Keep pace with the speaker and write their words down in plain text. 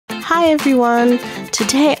Hi everyone!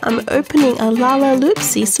 Today I'm opening a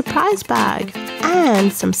Lalaloopsy Surprise Bag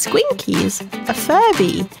and some Squinkies, a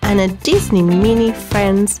Furby and a Disney Minnie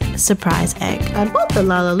Friends surprise egg. I bought the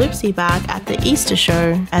Lalaloopsy bag at the Easter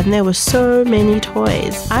show and there were so many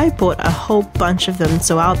toys. I bought a whole bunch of them,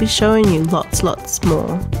 so I'll be showing you lots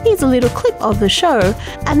more. Here's a little clip of the show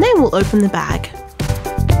and then we'll open the bag.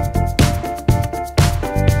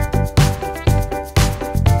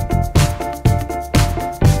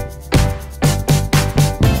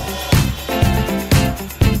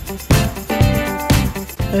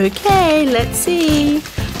 Okay, let's see.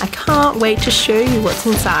 I can't wait to show you what's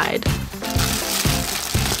inside.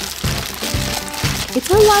 It's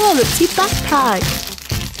a Lalaloopsy backpack.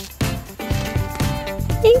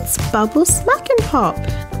 It's Bubble Smack and Pop.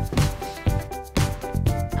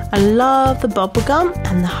 I love the bubblegum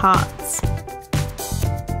and the hearts.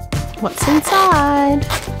 What's inside?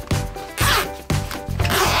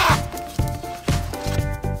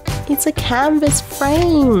 It's a canvas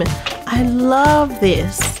frame. I love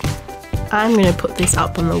this. I'm going to put this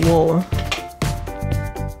up on the wall.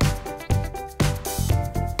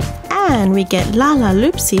 And we get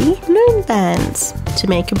Lalaloopsy Loom Bands to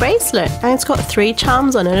make a bracelet. And it's got 3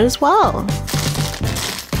 charms on it as well.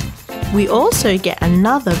 We also get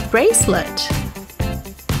another bracelet.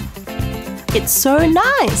 It's so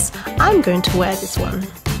nice. I'm going to wear this one.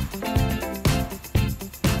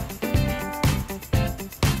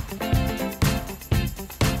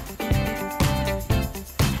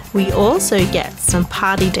 We also get some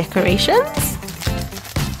party decorations.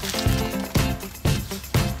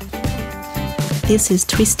 This is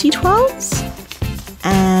Twisty Twirls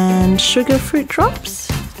and Sugar Fruit Drops,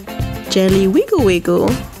 Jelly Wiggle Wiggle,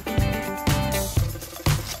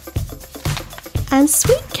 and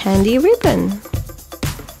Sweet Candy Ribbon.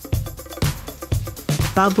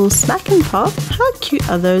 Bubble Smack and Pop, how cute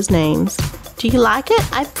are those names? Do you like it?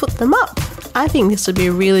 I put them up. I think this would be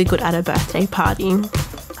really good at a birthday party.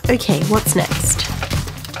 Okay, what's next?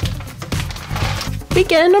 We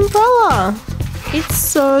get an umbrella! It's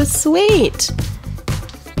so sweet!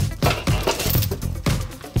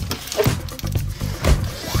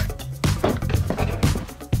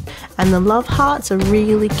 And the love hearts are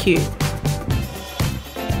really cute.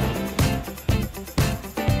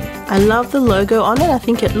 I love the logo on it, I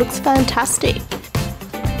think it looks fantastic.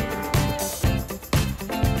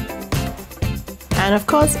 And of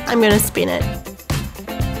course, I'm going to spin it.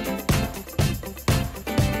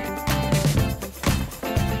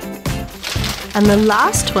 And the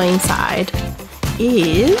last toy inside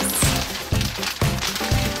is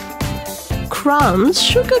Crumbs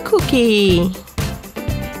Sugar Cookie.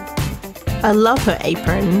 I love her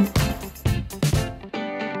apron.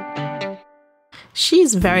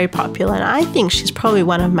 She's very popular and I think she's probably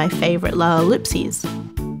one of my favourite Lalaloopsies.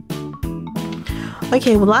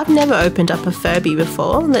 Okay, well I've never opened up a Furby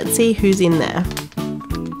before. Let's see who's in there.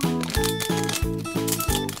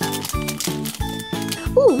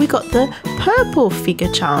 Ooh, we got the purple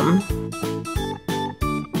figure charm.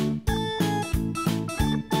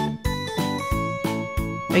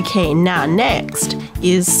 Okay, now next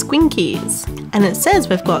is Squinkies. And it says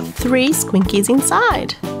we've got 3 Squinkies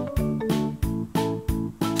inside.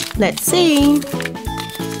 Let's see.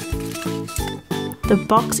 The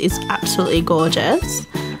box is absolutely gorgeous.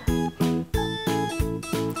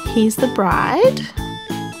 Here's the bride.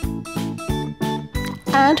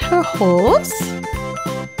 And her horse.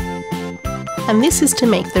 And this is to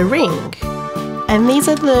make the ring. And these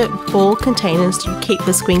are the ball containers to keep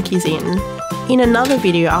the Squinkies in. In another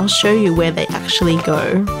video I'll show you where they actually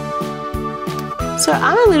go. So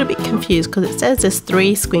I'm a little bit confused because it says there's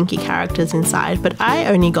 3 Squinky characters inside, but I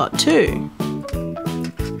only got 2.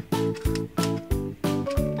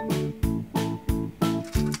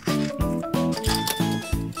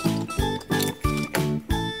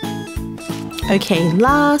 Okay,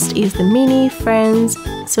 last is the Minnie Friends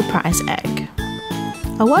surprise egg.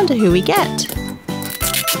 I wonder who we get.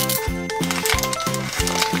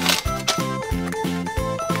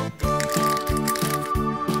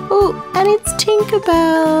 Oh, and it's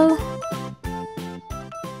Tinkerbell.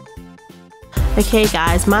 Okay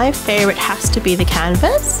guys, my favourite has to be the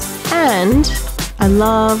canvas and I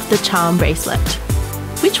love the charm bracelet.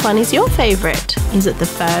 Which one is your favourite? Is it the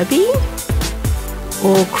Furby?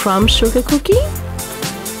 Or Crumbs Sugar Cookie?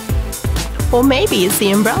 Or maybe it's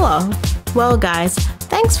the umbrella. Well guys,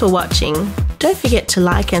 thanks for watching. Don't forget to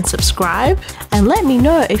like and subscribe and let me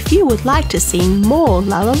know if you would like to see more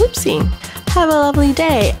Lalaloopsy. Have a lovely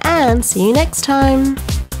day and see you next time.